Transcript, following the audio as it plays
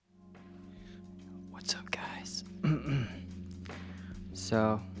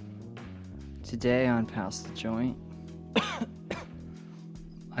So, today on Pass the Joint,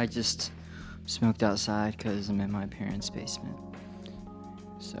 I just smoked outside because I'm in my parents' basement.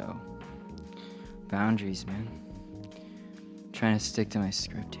 So, boundaries, man. Trying to stick to my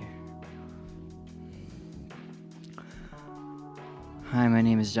script here. Hi, my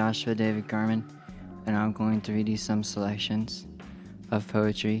name is Joshua David Garman, and I'm going to read you some selections of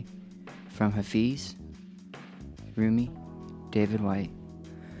poetry from Hafiz, Rumi, David Whyte,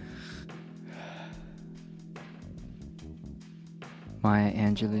 Maya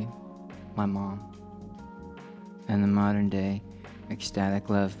Angelou, my mom, and the modern day ecstatic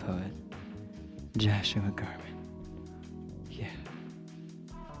love poet, Joshua Garman. Yeah.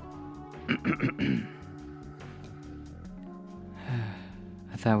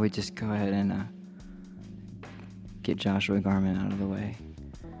 I thought we'd just go ahead and get Joshua Garman out of the way,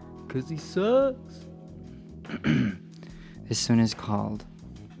 'cause he sucks. This one is called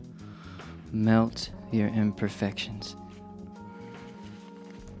Melt Your Imperfections.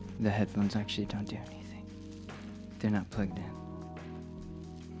 The headphones actually don't do anything. They're not plugged in.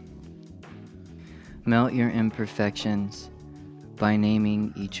 Melt your imperfections by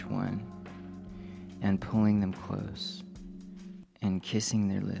naming each one and pulling them close and kissing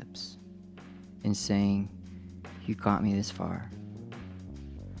their lips and saying, "You got me this far."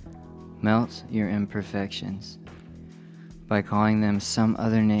 Melt your imperfections by calling them some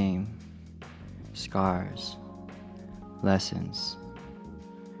other name, scars, lessons,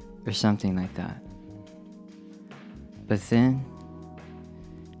 or something like that. But then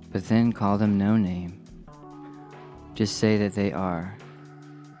call them no name. Just say that they are,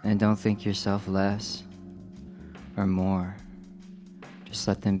 and don't think yourself less or more. Just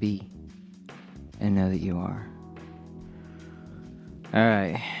let them be, and know that you are.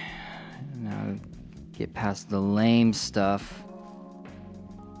 Alright, now get past the lame stuff.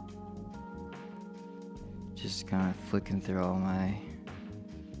 Just kind of flicking through all my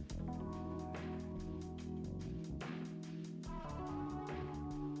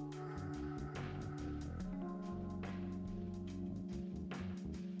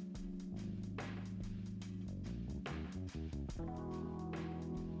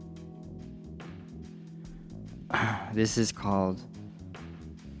This is called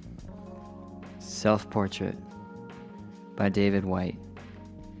Self-Portrait by David Whyte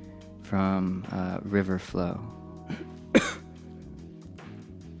from River Flow.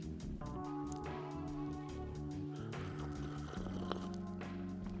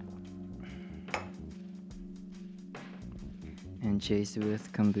 And chase it with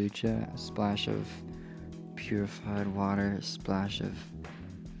kombucha, a splash of purified water, a splash of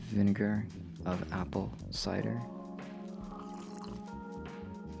vinegar of apple cider.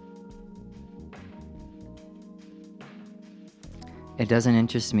 It doesn't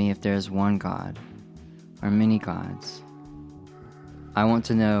interest me if there's one God or many gods. I want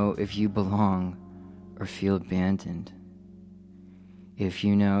to know if you belong or feel abandoned. If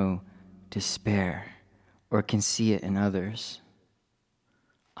you know despair or can see it in others.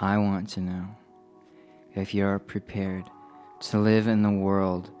 I want to know if you're prepared to live in the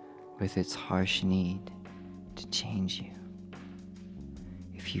world with its harsh need to change you.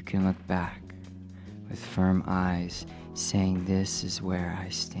 If you can look back with firm eyes saying, "This is where I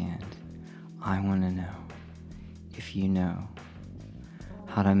stand." I want to know if you know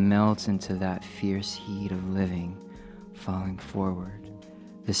how to melt into that fierce heat of living, falling forward,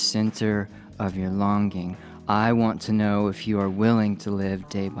 the center of your longing. I want to know if you are willing to live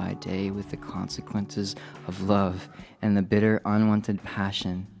day by day with the consequences of love and the bitter, unwanted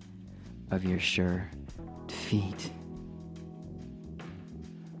passion of your sure defeat.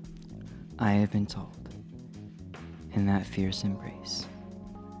 I have been told, in that fierce embrace,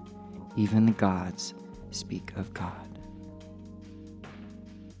 even the gods speak of God.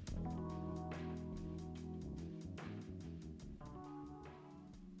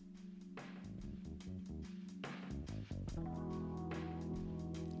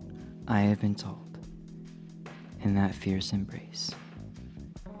 I have been told, in that fierce embrace,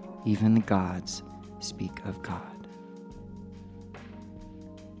 even the gods speak of God.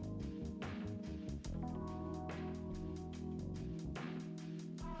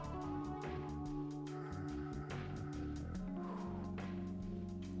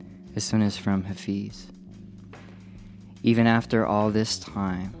 This one is from Hafiz. Even after all this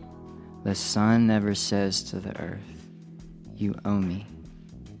time, the sun never says to the earth, "You owe me."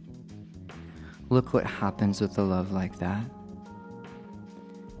 Look what happens with a love like that.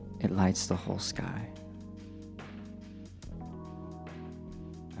 It lights the whole sky.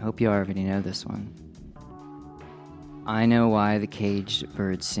 I hope you already know this one. I know why the caged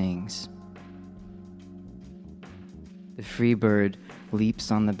bird sings. The free bird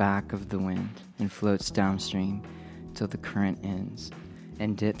leaps on the back of the wind and floats downstream till the current ends,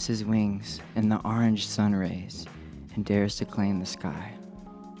 and dips his wings in the orange sun rays and dares to claim the sky.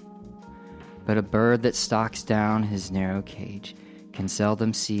 But a bird that stalks down his narrow cage can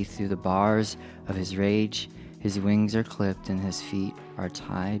seldom see through the bars of his rage. His wings are clipped and his feet are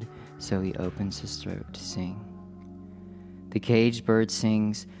tied, so he opens his throat to sing. The caged bird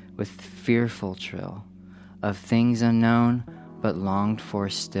sings with fearful trill of things unknown but longed for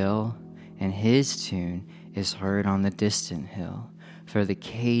still, and his tune is heard on the distant hill, for the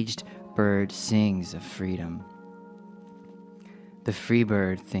caged bird sings of freedom. The free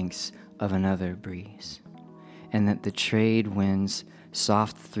bird thinks of another breeze, and that the trade winds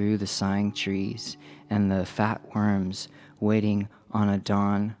soft through the sighing trees, and the fat worms waiting on a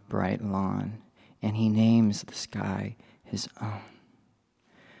dawn bright lawn, and he names the sky his own.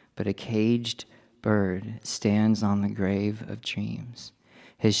 But a caged bird stands on the grave of dreams.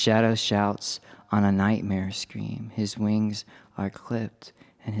 His shadow shouts on a nightmare scream. His wings are clipped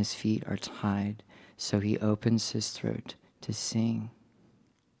and his feet are tied, so he opens his throat to sing.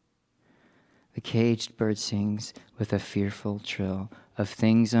 The caged bird sings with a fearful trill of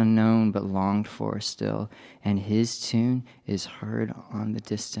things unknown but longed for still, and his tune is heard on the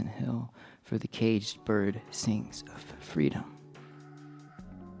distant hill, for the caged bird sings of freedom.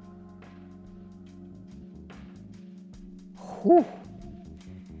 Whew.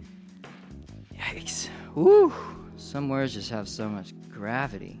 Yikes. Woo. Some words just have so much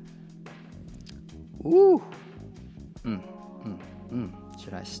gravity. Woo.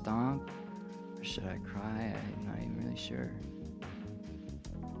 Should I stomp or should I cry? I'm not even really sure.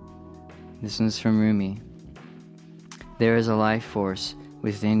 This one's from Rumi. There is a life force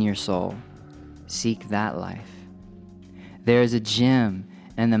within your soul. Seek that life. There is a gem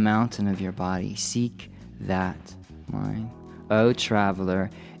in the mountain of your body. Seek that mine. O traveler,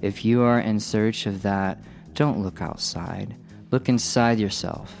 if you are in search of that, don't look outside. Look inside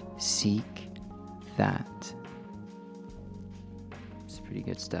yourself. Seek that. It's pretty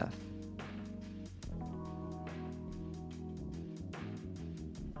good stuff.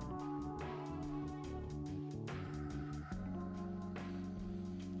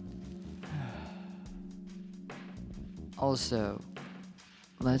 Also,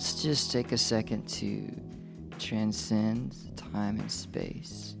 let's just take a second to transcend time and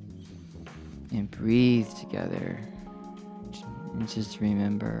space and breathe together and just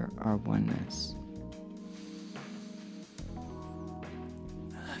remember our oneness.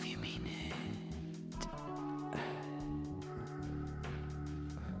 I love you, mean it.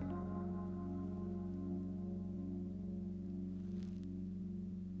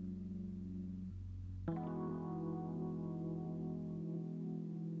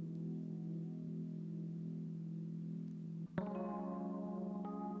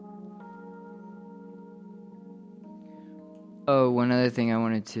 Oh, one other thing I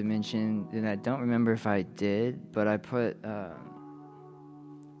wanted to mention, and I don't remember if I did, but I put,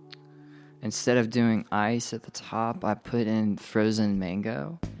 instead of doing ice at the top, I put in frozen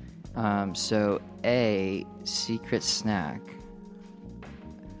mango. So A, secret snack.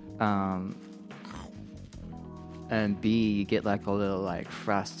 And B, you get like a little like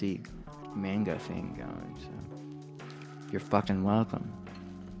frosty mango thing going. So you're fucking welcome.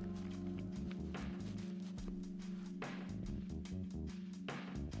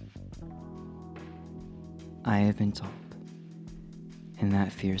 I have been told, in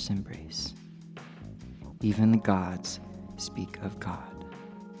that fierce embrace, even the gods speak of God.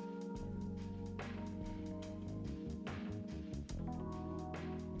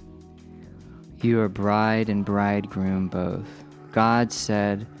 You are bride and bridegroom both. God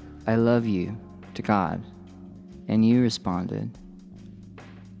said, I love you, to God, and you responded.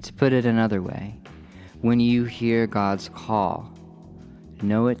 To put it another way, when you hear God's call,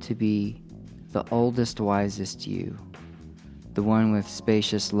 know it to be the oldest, wisest you, the one with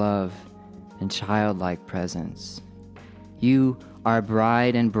spacious love and childlike presence. You are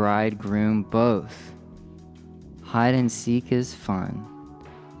bride and bridegroom both. Hide and seek is fun,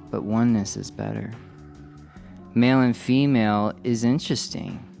 but oneness is better. Male and female is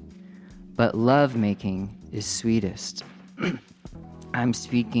interesting, but love-making is sweetest. I'm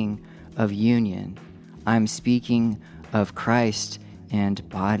speaking of union. I'm speaking of Christ and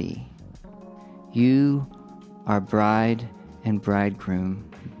body. You are bride and bridegroom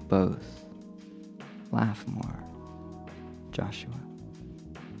both. Laugh more. Joshua.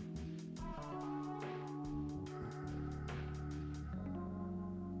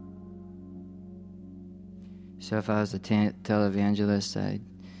 So if I was a televangelist, I'd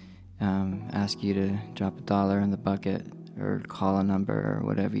ask you to drop $1 in the bucket or call a number or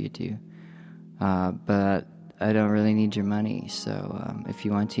whatever you do. But I don't really need your money, so if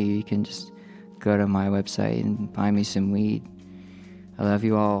you want to, you can just go to my website and buy me some weed. I love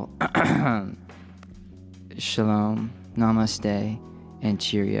you all. Shalom, namaste, and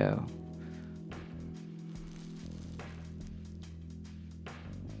cheerio.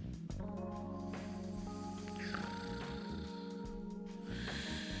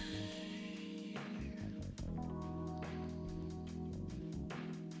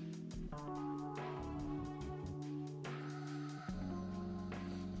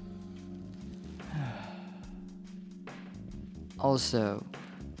 Also,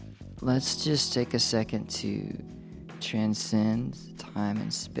 let's just take a second to transcend time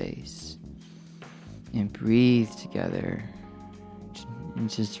and space and breathe together and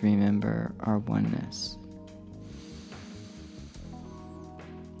just remember our oneness.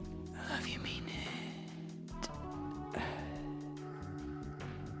 I love you, mean it.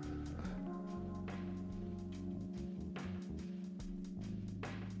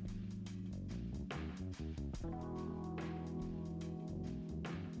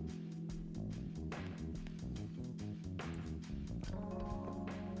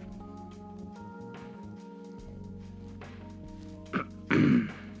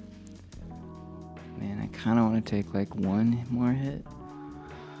 Man, I kind of want to take like one more hit.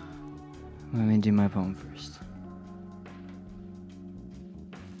 Let me do my poem first.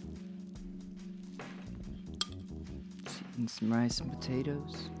 Eating some rice and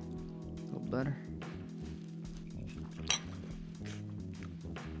potatoes, a little butter.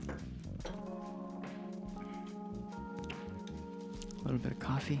 A little bit of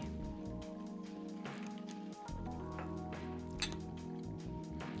coffee.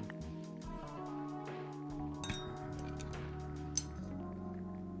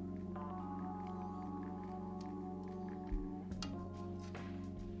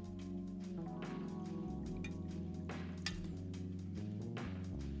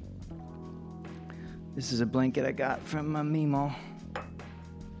 This is a blanket I got from my Mimo.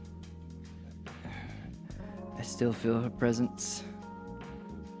 I still feel her presence.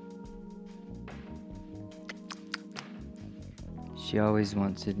 She always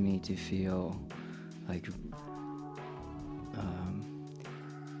wanted me to feel like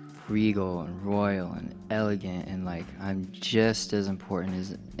regal and royal and elegant and like I'm just as important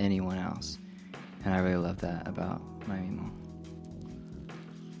as anyone else. And I really love that about my Mimo.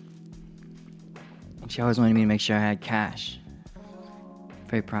 She always wanted me to make sure I had cash.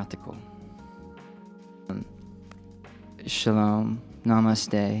 Very practical. Shalom,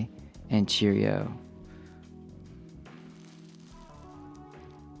 namaste, and cheerio.